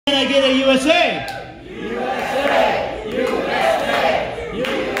I get a USA? USA! USA!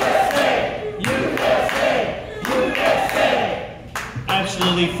 USA! USA! USA!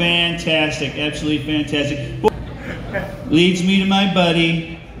 Absolutely fantastic. Absolutely fantastic. Leads me to my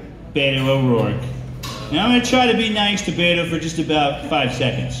buddy, Beto O'Rourke. Now I'm going to try to be nice to Beto for just about 5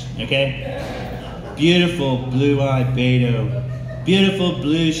 seconds, okay? Beautiful blue-eyed Beto. Beautiful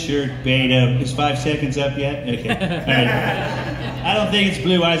blue shirt Beto. Is 5 seconds up yet? Okay. All right. I don't think it's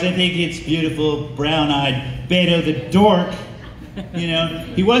blue eyes. I think it's beautiful brown-eyed Beto the dork. You know,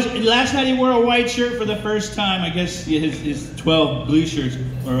 he was last night. He wore a white shirt for the first time. I guess his 12 blue shirts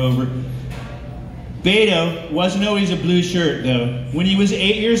are over. Beto wasn't always a blue shirt though. When he was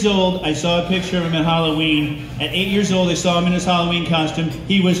 8 years old, I saw a picture of him at Halloween. At 8 years old, I saw him in his Halloween costume.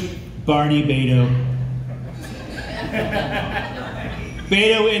 He was Barney Beto.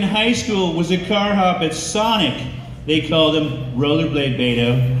 Beto in high school was a car hop at Sonic. They called him Rollerblade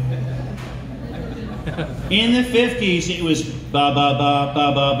Beto. In the 50s, it was ba ba ba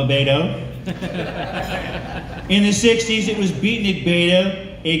ba ba ba Beto. In the 60s, it was Beatnik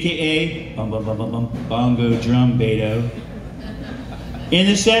Beto, aka bum bum bum bum bum bongo drum Beto. In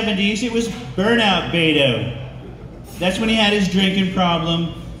the 70s, it was Burnout Beto. That's when he had his drinking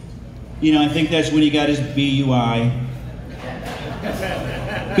problem. You know, I think that's when he got his BUI.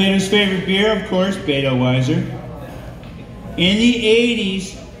 Beto's favorite beer, of course, Beto Weiser. In the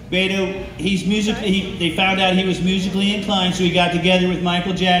 80s, Beto, they found out he was musically inclined, so he got together with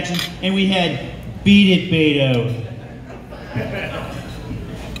Michael Jackson, and we had Beat It Beto.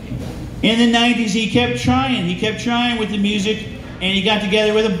 In the 90s, he kept trying with the music, and he got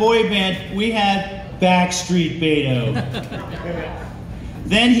together with a boy band. We had Backstreet Beto.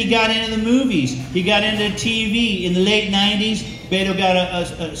 Then he got into the movies. He got into TV. In the late 90s, Beto got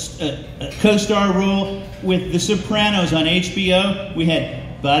a co-star role with The Sopranos on HBO. We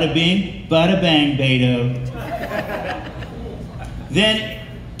had Bada Bing, Bada Bang Beto. Then,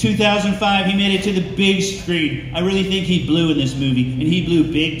 2005, he made it to the big screen. I really think he blew in this movie, and he blew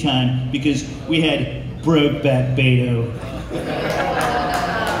big time because we had Brokeback Beto.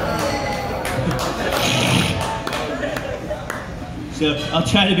 So I'll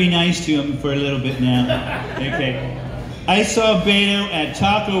try to be nice to him for a little bit now. Okay. I saw Beto at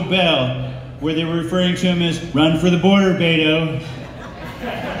Taco Bell, where they were referring to him as Run for the Border Beto,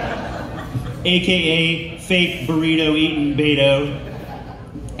 aka fake burrito eating Beto.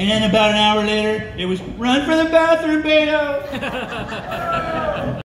 And then about an hour later, it was Run for the Bathroom Beto.